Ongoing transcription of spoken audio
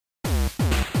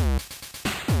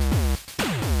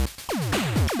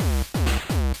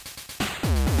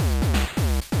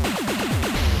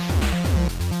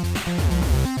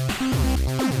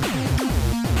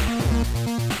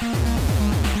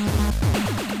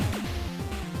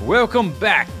Welcome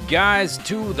back, guys,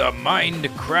 to the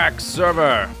Mindcrack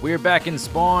server. We're back in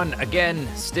Spawn again,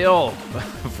 still,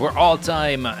 for all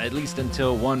time, at least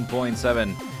until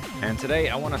 1.7. And today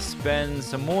I want to spend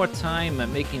some more time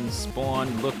making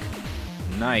Spawn look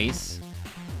nice.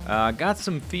 Got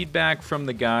some feedback from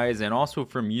the guys and also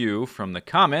from you, from the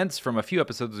comments from a few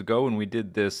episodes ago when we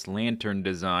did this lantern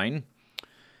design.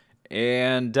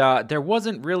 And there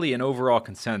wasn't really an overall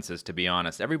consensus, to be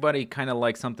honest. Everybody kind of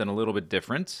liked something a little bit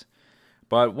different.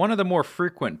 But one of the more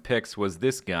frequent picks was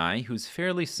this guy, who's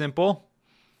fairly simple.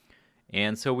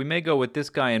 And so we may go with this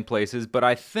guy in places, but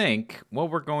I think what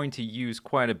we're going to use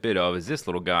quite a bit of is this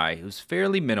little guy, who's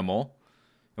fairly minimal.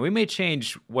 And we may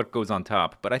change what goes on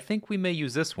top, but I think we may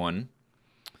use this one.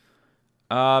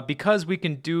 Because we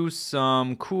can do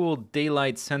some cool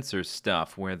daylight sensor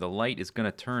stuff where the light is going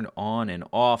to turn on and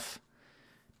off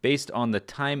based on the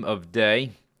time of day,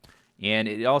 and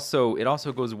it also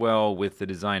goes well with the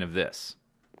design of this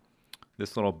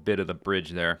little bit of the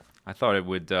bridge there. I thought it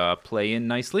would play in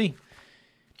nicely.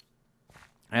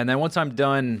 And then once I'm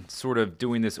done sort of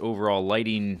doing this overall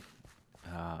lighting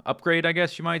upgrade, I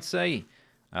guess you might say,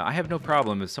 I have no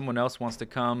problem if someone else wants to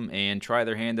come and try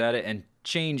their hand at it and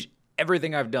change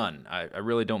everything I've done. I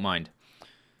really don't mind.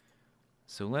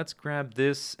 So let's grab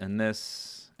this and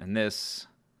this and this.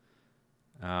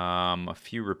 A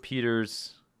few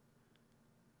repeaters.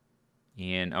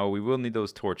 And, oh, we will need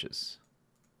those torches.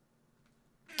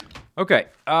 Okay,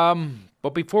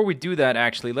 but before we do that,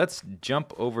 actually, let's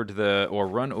jump over to or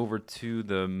run over to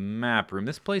the map room.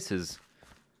 This place is,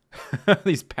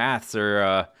 these paths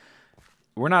are,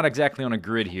 we're not exactly on a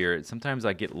grid here. Sometimes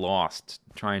I get lost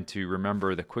trying to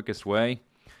remember the quickest way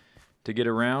to get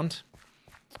around.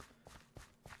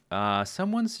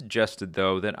 Someone suggested,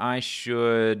 though, that I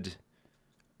should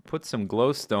put some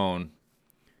glowstone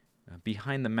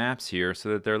behind the maps here so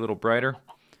that they're a little brighter.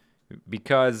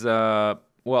 Because,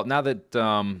 well, now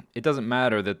that it doesn't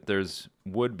matter that there's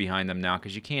wood behind them now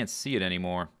because you can't see it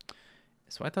anymore.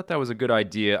 So I thought that was a good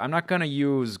idea. I'm not going to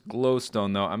use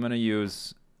glowstone, though. I'm going to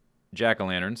use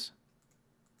jack-o'-lanterns,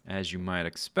 as you might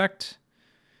expect.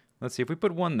 Let's see, if we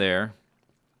put one there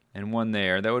and one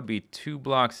there, that would be 2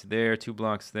 blocks there, 2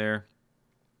 blocks there.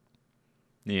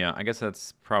 Yeah, I guess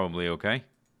that's probably okay.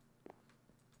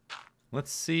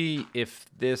 Let's see if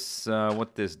this,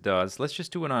 what this does. Let's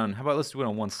just do it on, how about let's do it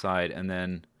on one side and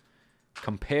then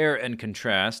compare and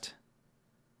contrast.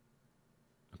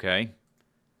 Okay.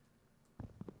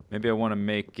 Maybe I want to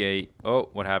make a, oh,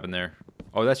 what happened there?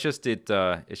 Oh, that's just it,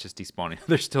 it's just despawning.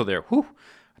 They're still there. Whew!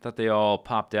 I thought they all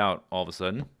popped out all of a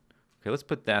sudden. Okay, let's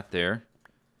put that there.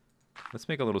 Let's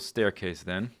make a little staircase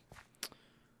then.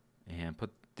 And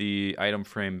put the item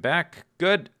frame back.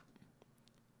 Good.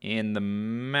 And the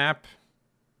map.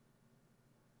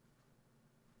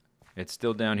 It's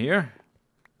still down here.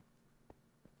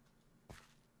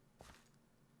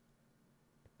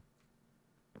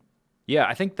 Yeah,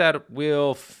 I think that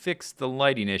will fix the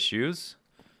lighting issues.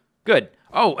 Good.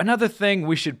 Oh, another thing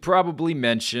we should probably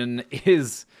mention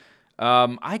is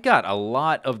I got a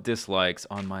lot of dislikes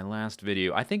on my last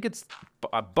video. I think it's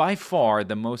by far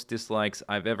the most dislikes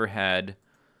I've ever had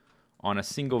on a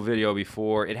single video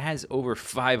before. It has over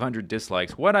 500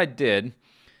 dislikes. What I did,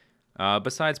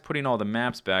 besides putting all the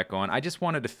maps back on, I just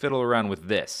wanted to fiddle around with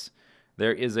this.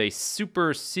 There is a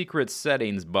super secret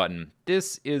settings button.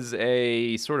 This is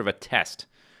a sort of a test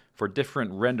for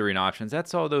different rendering options.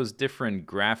 That's all those different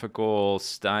graphical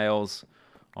styles,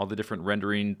 all the different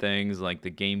rendering things like the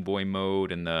Game Boy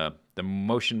mode and the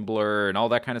motion blur and all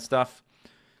that kind of stuff,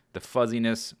 the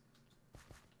fuzziness.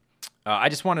 I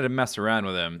just wanted to mess around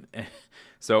with them.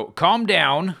 So calm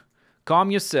down,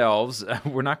 calm yourselves.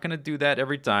 We're not going to do that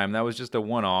every time. That was just a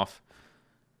one-off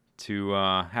to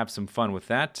have some fun with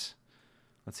that.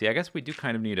 Let's see, I guess we do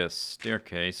kind of need a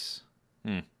staircase.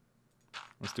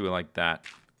 Let's do it like that.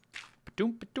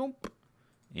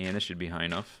 And this should be high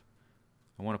enough.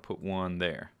 I want to put one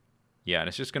there. Yeah, and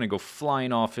it's just going to go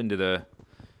flying off into the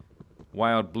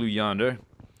wild blue yonder.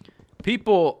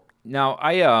 People, now,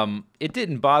 it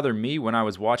didn't bother me when I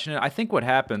was watching it. I think what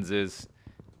happens is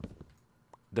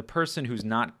the person who's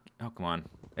not, oh, come on.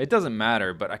 It doesn't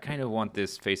matter, but I kind of want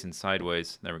this facing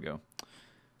sideways. There we go.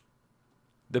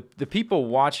 The people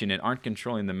watching it aren't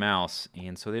controlling the mouse,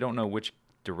 and so they don't know which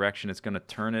direction it's going to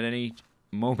turn at any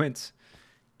moment.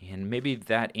 And maybe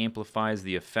that amplifies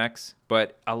the effects.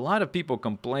 But a lot of people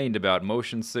complained about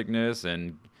motion sickness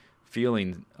and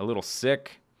feeling a little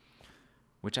sick,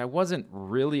 which I wasn't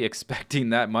really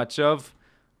expecting that much of.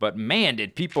 But man,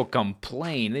 did people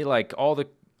complain. They like all the,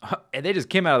 and they just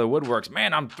came out of the woodworks.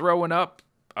 Man, I'm throwing up.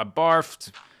 I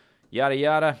barfed. Yada,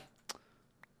 yada.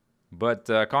 But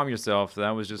calm yourself.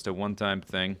 That was just a one-time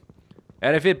thing.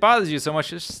 And if it bothers you so much,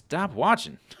 just stop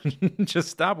watching. Just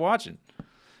stop watching.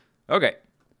 Okay.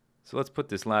 So let's put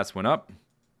this last one up.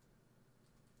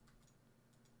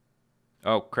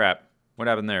 Oh, crap. What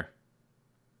happened there?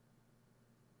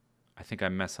 I think I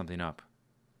messed something up.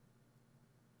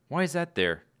 Why is that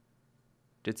there?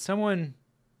 Did someone...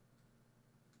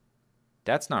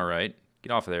 That's not right.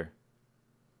 Get off of there.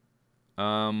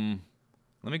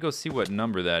 Let me go see what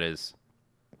number that is.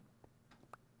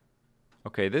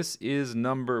 Okay, this is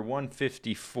number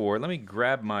 154. Let me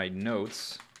grab my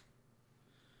notes.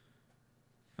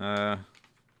 I've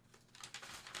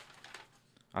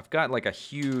got like a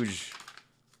huge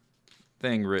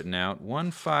thing written out.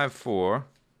 154.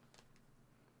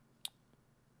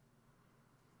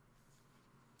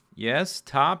 Yes,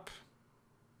 top.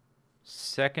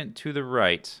 Second to the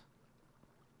right.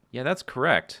 Yeah, that's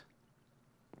correct.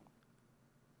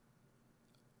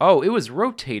 Oh, it was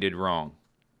rotated wrong.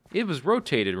 It was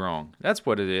rotated wrong. That's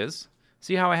what it is.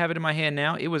 See how I have it in my hand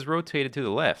now? It was rotated to the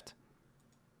left.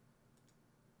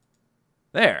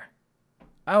 There.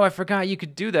 Oh, I forgot you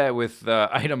could do that with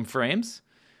item frames.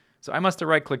 So I must have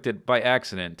right-clicked it by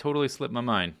accident. Totally slipped my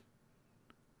mind.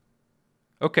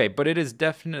 Okay, but it is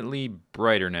definitely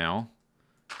brighter now.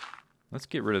 Let's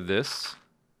get rid of this.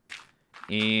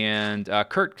 And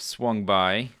Kurt swung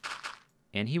by,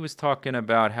 and he was talking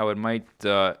about how it might,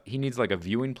 he needs like a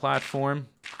viewing platform.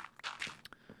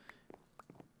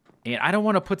 And I don't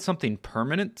want to put something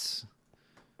permanent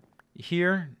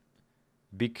here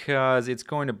because it's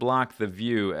going to block the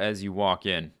view as you walk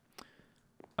in.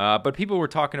 But people were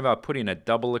talking about putting a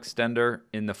double extender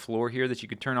in the floor here that you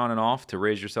could turn on and off to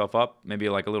raise yourself up. Maybe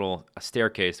like a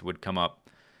staircase would come up.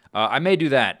 I may do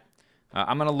that.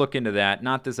 I'm going to look into that.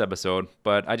 Not this episode,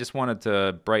 but I just wanted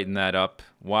to brighten that up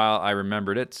while I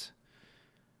remembered it.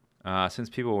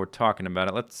 Since people were talking about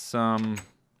it, let's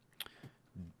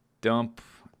dump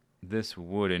this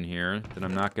wood in here that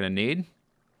I'm not going to need.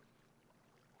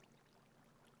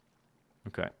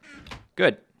 Okay,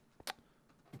 good.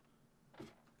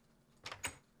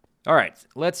 All right,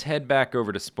 let's head back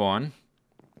over to spawn.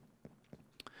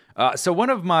 So one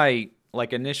of my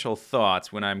initial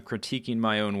thoughts when I'm critiquing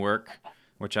my own work,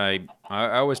 which I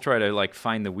always try to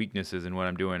find the weaknesses in what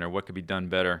I'm doing or what could be done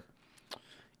better.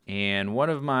 And one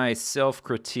of my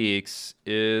self-critiques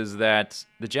is that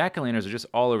the jack-o'-lanterns are just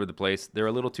all over the place. They're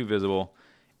a little too visible.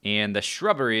 And the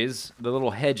shrubberies, the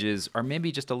little hedges, are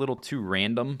maybe just a little too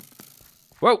random.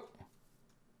 Whoa!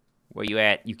 Where you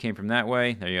at? You came from that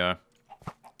way? There you are.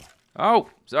 Oh,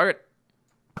 sorry.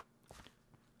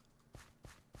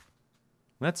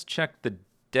 Let's check the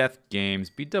death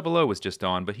games. B00 was just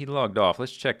on, but he logged off.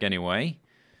 Let's check anyway.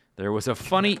 There was a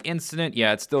funny incident.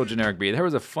 Yeah, it's still generic B. There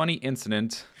was a funny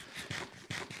incident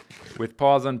with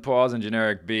Pause Unpause and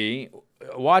generic B.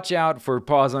 Watch out for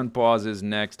Pause Unpause's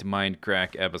next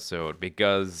Mindcrack episode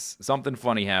because something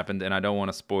funny happened and I don't want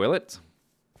to spoil it.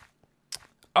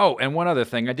 Oh, and one other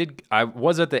thing. I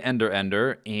was at the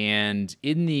Ender, and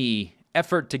in the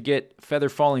effort to get Feather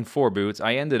Falling 4 boots,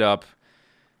 I ended up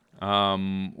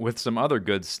with some other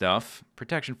good stuff.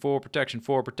 Protection 4, Protection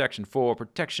 4, Protection 4,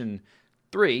 Protection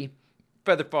 3,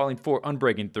 Feather Falling 4,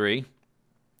 Unbreaking 3.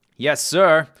 Yes,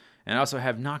 sir. And I also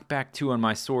have Knockback 2 on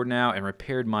my sword now and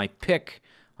repaired my pick.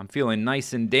 I'm feeling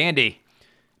nice and dandy.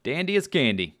 Dandy as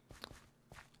candy.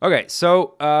 Okay,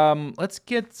 so let's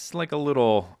get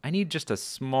I need just a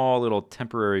small little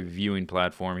temporary viewing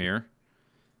platform here.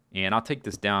 And I'll take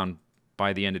this down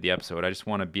by the end of the episode. I just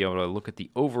want to be able to look at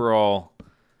the overall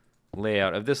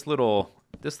layout of this little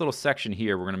section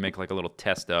here. We're going to make a little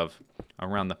test of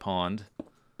around the pond.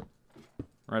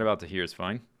 Right about to here is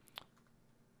fine.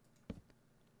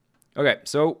 Okay,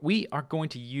 so we are going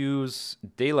to use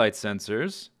daylight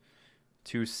sensors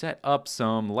to set up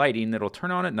some lighting that'll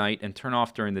turn on at night and turn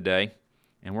off during the day.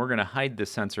 And we're going to hide the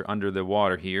sensor under the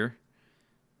water here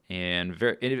and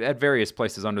at various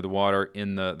places under the water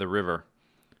in the river.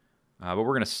 But we're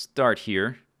going to start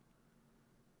here.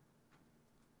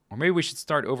 Or maybe we should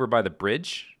start over by the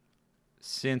bridge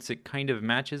since it kind of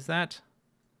matches that.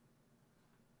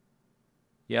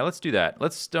 Yeah, let's do that.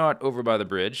 Let's start over by the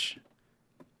bridge.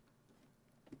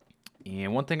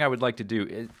 And one thing I would like to do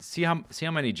is see how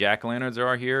many jack-o'-lanterns there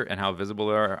are here and how visible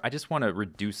they are. I just want to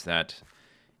reduce that.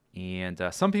 And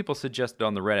some people suggested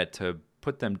on the Reddit to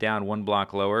put them down one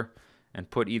block lower and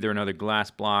put either another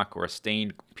glass block or a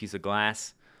stained piece of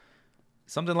glass.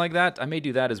 Something like that. I may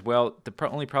do that as well. The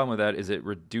only problem with that is it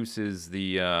reduces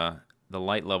the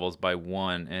light levels by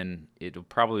 1, and it'll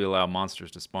probably allow monsters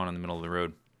to spawn in the middle of the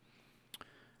road.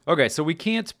 Okay, so we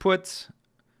can't put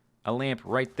a lamp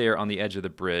right there on the edge of the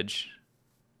bridge.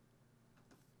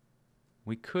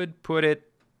 We could put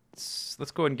it...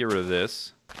 Let's go ahead and get rid of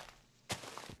this.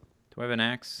 Do I have an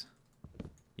axe?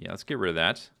 Yeah, let's get rid of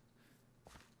that.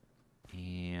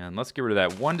 And let's get rid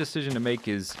of that. One decision to make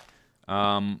is,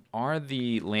 are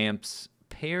the lamps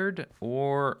paired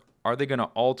or are they going to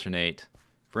alternate?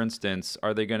 For instance,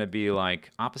 are they going to be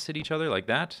like opposite each other like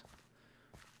that?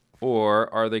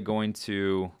 Or are they going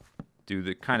to do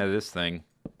the kind of this thing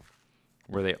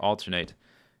where they alternate?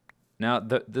 Now,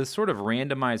 the sort of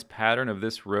randomized pattern of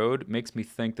this road makes me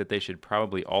think that they should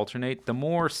probably alternate. The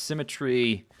more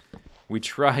symmetry we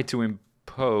try to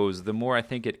impose, the more I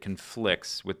think it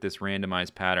conflicts with this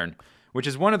randomized pattern, which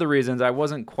is one of the reasons I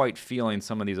wasn't quite feeling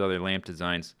some of these other lamp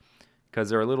designs, because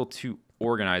they're a little too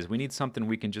organized. We need something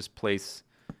we can just place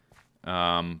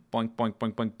boink, boink,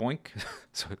 boink, boink, boink,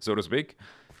 so to speak.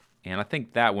 And I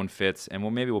think that one fits, and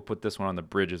maybe we'll put this one on the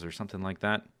bridges or something like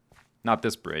that. Not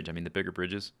this bridge, I mean the bigger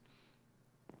bridges.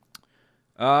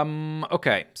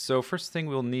 Okay, so first thing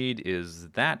we'll need is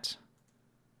that.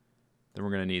 Then we're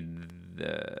gonna need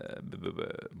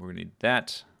we're gonna need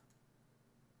that.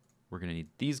 We're gonna need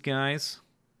these guys.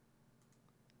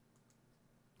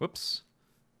 Whoops.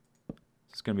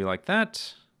 It's gonna be like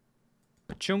that.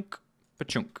 Pachunk,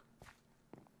 pachunk.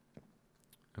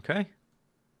 Okay.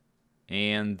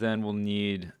 And then we'll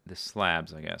need the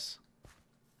slabs, I guess.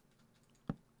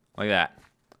 Like that.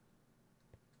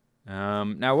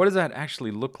 Now, what does that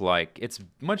actually look like? It's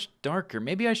much darker.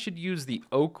 Maybe I should use the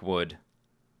oak wood.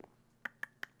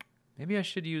 Maybe I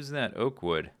should use that oak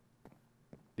wood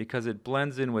because it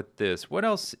blends in with this. What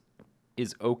else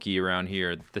is oaky around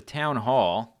here? The town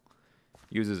hall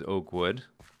uses oak wood.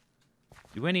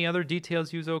 Do any other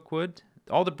details use oak wood?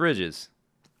 All the bridges.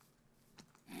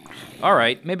 All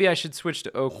right, maybe I should switch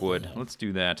to oak wood. Let's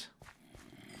do that.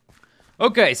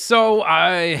 Okay, so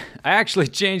I actually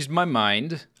changed my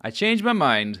mind.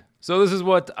 So this is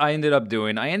what I ended up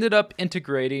doing. I ended up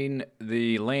integrating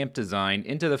the lamp design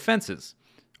into the fences.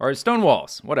 Or stone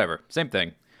walls, whatever. Same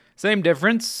thing. Same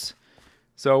difference.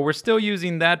 So we're still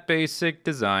using that basic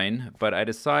design, but I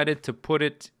decided to put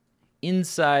it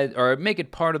inside, or make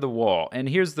it part of the wall. And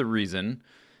here's the reason.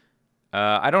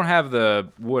 I don't have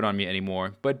the wood on me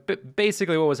anymore, but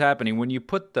basically what was happening, when you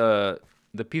put the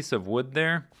piece of wood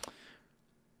there,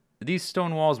 these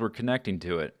stone walls were connecting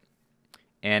to it,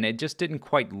 and it just didn't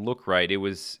quite look right. It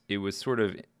was sort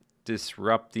of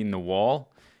disrupting the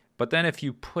wall. But then if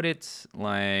you put it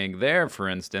like there, for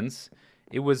instance,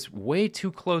 it was way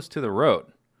too close to the road,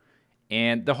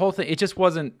 and the whole thing, it just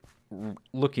wasn't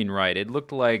looking right. It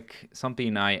looked like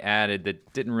something I added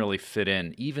that didn't really fit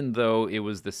in, even though it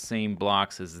was the same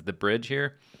blocks as the bridge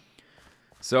here.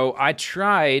 So I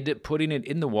tried putting it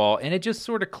in the wall, and it just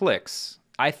sort of clicks.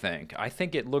 I think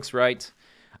it looks right.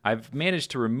 I've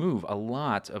managed to remove a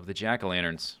lot of the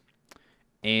jack-o'-lanterns,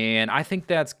 and I think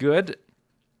that's good.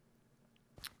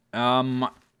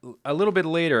 A little bit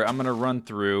later, I'm going to run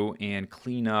through and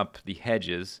clean up the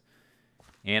hedges,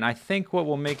 and I think what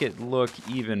will make it look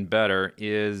even better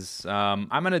is I'm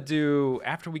going to do,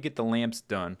 after we get the lamps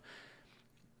done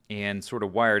and sort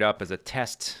of wired up as a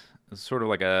test, sort of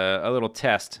like a little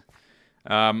test,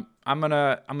 I'm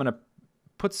gonna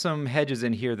put some hedges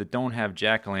in here that don't have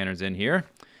jack-o'-lanterns in here,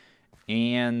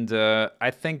 and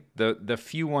I think the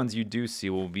few ones you do see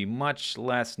will be much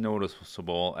less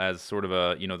noticeable as sort of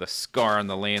a, the scar on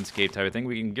the landscape type of thing.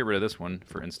 We can get rid of this one,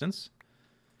 for instance,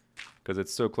 because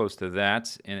it's so close to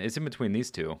that, and it's in between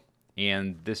these two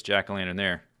and this jack-o'-lantern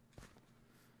there.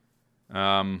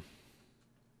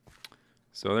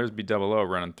 So there's B00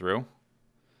 running through.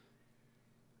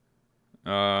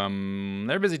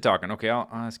 They're busy talking. Okay, I'll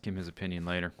ask him his opinion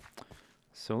later.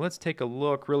 So let's take a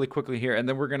look really quickly here, and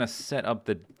then we're going to set up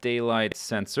the daylight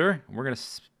sensor. We're going to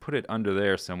put it under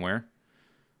there somewhere.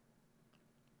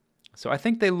 So I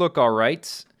think they look all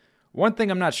right. One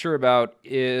thing I'm not sure about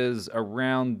is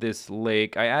around this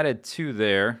lake. I added two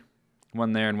there,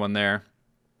 one there and one there.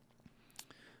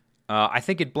 I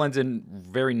think it blends in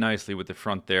very nicely with the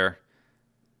front there.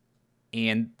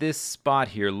 And this spot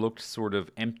here looked sort of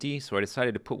empty, so I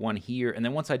decided to put one here. And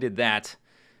then once I did that,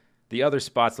 the other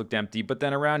spots looked empty. But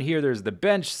then around here, there's the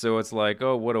bench, so it's like,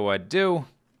 oh, what do I do?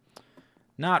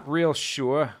 Not real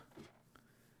sure.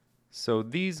 So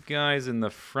these guys in the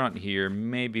front here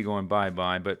may be going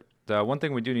bye-bye, but one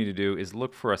thing we do need to do is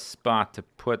look for a spot to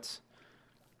put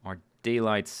our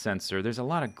daylight sensor. There's a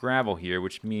lot of gravel here,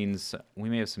 which means we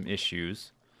may have some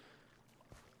issues.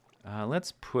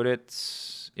 Let's put it.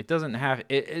 It doesn't have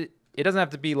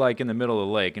to be like in the middle of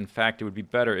the lake. In fact, it would be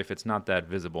better if it's not that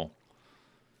visible.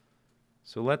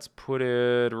 So let's put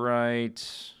it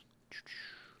right.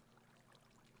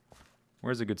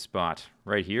 Where's a good spot?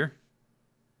 Right here.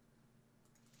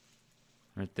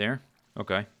 Right there.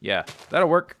 Okay, yeah, that'll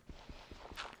work.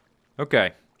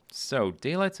 Okay, so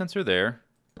daylight sensor there.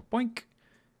 Boink.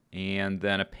 And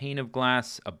then a pane of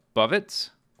glass above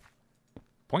it.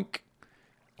 Boink.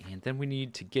 And then we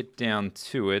need to get down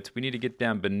to it. We need to get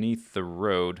down beneath the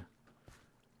road.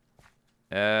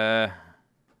 Let's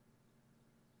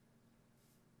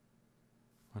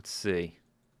see.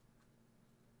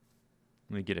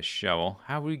 Let me get a shovel.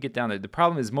 How do we get down there? The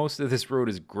problem is most of this road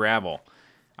is gravel.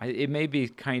 It may be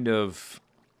kind of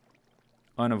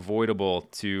unavoidable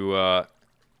to...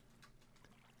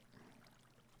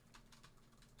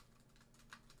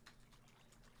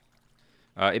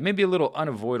 it may be a little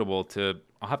unavoidable to...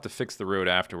 I'll have to fix the road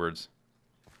afterwards.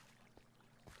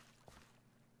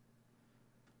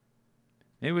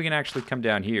 Maybe we can actually come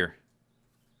down here.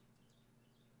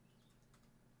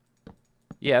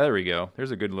 Yeah, there we go.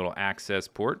 There's a good little access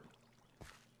port.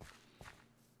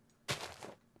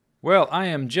 Well, I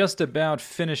am just about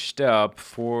finished up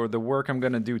for the work I'm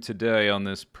going to do today on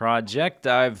this project.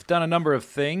 I've done a number of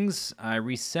things. I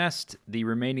recessed the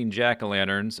remaining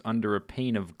jack-o'-lanterns under a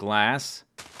pane of glass.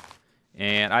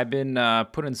 And I've been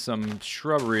putting some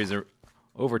shrubberies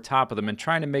over top of them and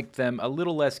trying to make them a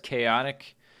little less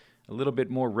chaotic, a little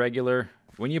bit more regular.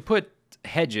 When you put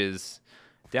hedges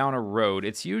down a road,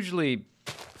 it's usually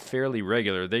fairly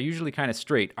regular. They're usually kind of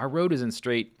straight. Our road isn't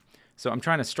straight, so I'm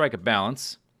trying to strike a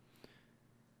balance.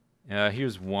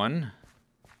 Here's one.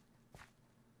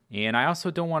 And I also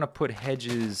don't want to put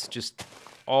hedges just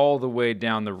all the way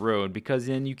down the road because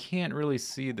then you can't really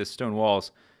see the stone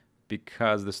walls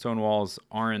because the stone walls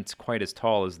aren't quite as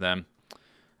tall as them.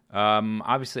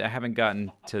 Obviously, I haven't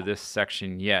gotten to this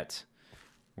section yet.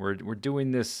 We're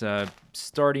doing this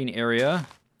starting area,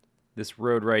 this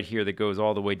road right here that goes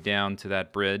all the way down to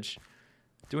that bridge.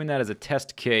 Doing that as a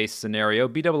test case scenario.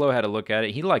 BOO had a look at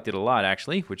it. He liked it a lot,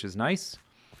 actually, which is nice.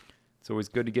 It's always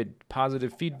good to get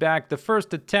positive feedback. The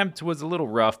first attempt was a little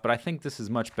rough, but I think this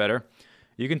is much better.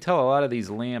 You can tell a lot of these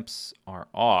lamps are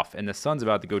off, and the sun's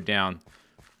about to go down.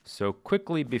 So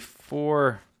quickly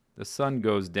before the sun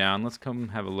goes down, let's come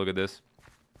have a look at this.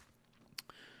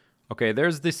 Okay,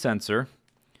 there's the sensor.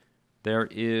 There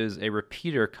is a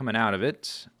repeater coming out of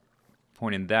it,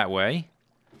 pointing that way.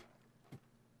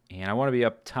 And I want to be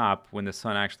up top when the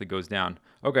sun actually goes down.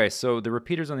 Okay, so the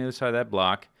repeater's on the other side of that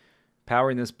block.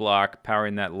 Powering this block,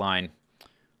 powering that line.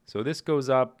 So this goes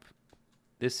up.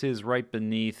 This is right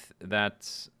beneath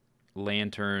that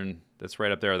lantern that's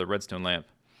right up there, the redstone lamp.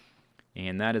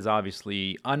 And that is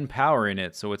obviously unpowering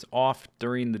it, so it's off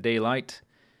during the daylight.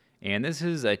 And this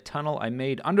is a tunnel I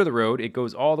made under the road. It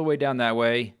goes all the way down that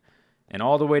way and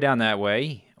all the way down that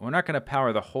way. We're not going to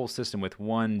power the whole system with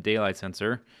one daylight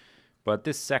sensor, but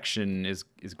this section is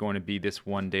going to be this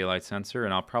one daylight sensor,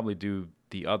 and I'll probably do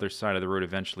the other side of the road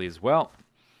eventually as well.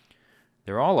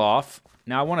 They're all off.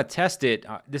 Now I want to test it.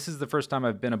 This is the first time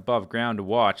I've been above ground to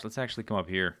watch. Let's actually come up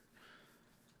here.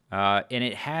 And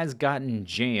it has gotten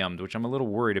jammed, which I'm a little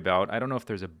worried about. I don't know if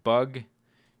there's a bug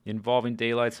involving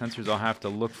daylight sensors I'll have to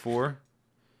look for.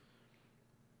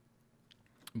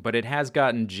 But it has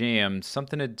gotten jammed.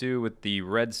 Something to do with the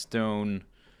redstone,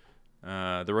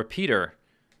 the repeater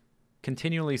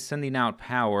continually sending out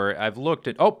power. I've looked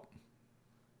at... Oh!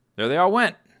 There they all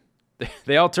went.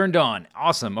 They all turned on.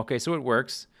 Awesome. Okay, so it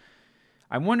works.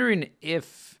 I'm wondering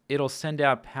if it'll send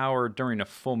out power during a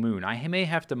full moon. I may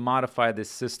have to modify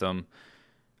this system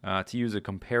to use a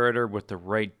comparator with the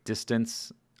right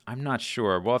distance. I'm not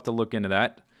sure. We'll have to look into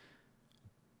that.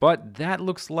 But that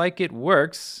looks like it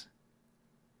works.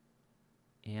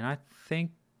 And I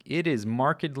think it is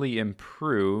markedly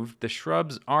improved. The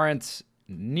shrubs aren't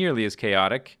nearly as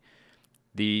chaotic.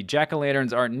 The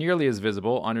jack-o'-lanterns aren't nearly as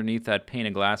visible underneath that pane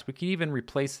of glass. We could even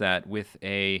replace that with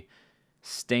a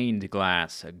stained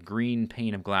glass, a green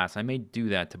pane of glass. I may do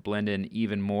that to blend in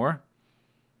even more.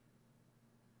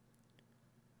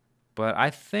 But I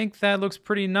think that looks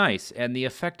pretty nice. And the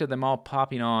effect of them all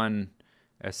popping on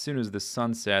as soon as the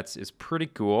sun sets is pretty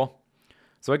cool.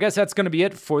 So I guess that's going to be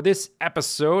it for this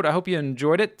episode. I hope you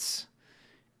enjoyed it.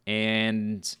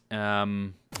 And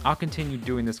I'll continue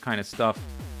doing this kind of stuff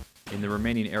in the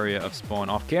remaining area of spawn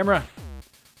off camera.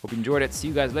 Hope you enjoyed it. See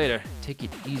you guys later. Take it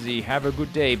easy. Have a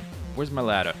good day. Where's my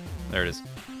ladder? There it is.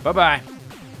 Bye-bye.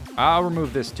 I'll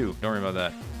remove this too. Don't worry about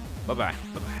that. Bye-bye.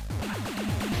 Bye-bye.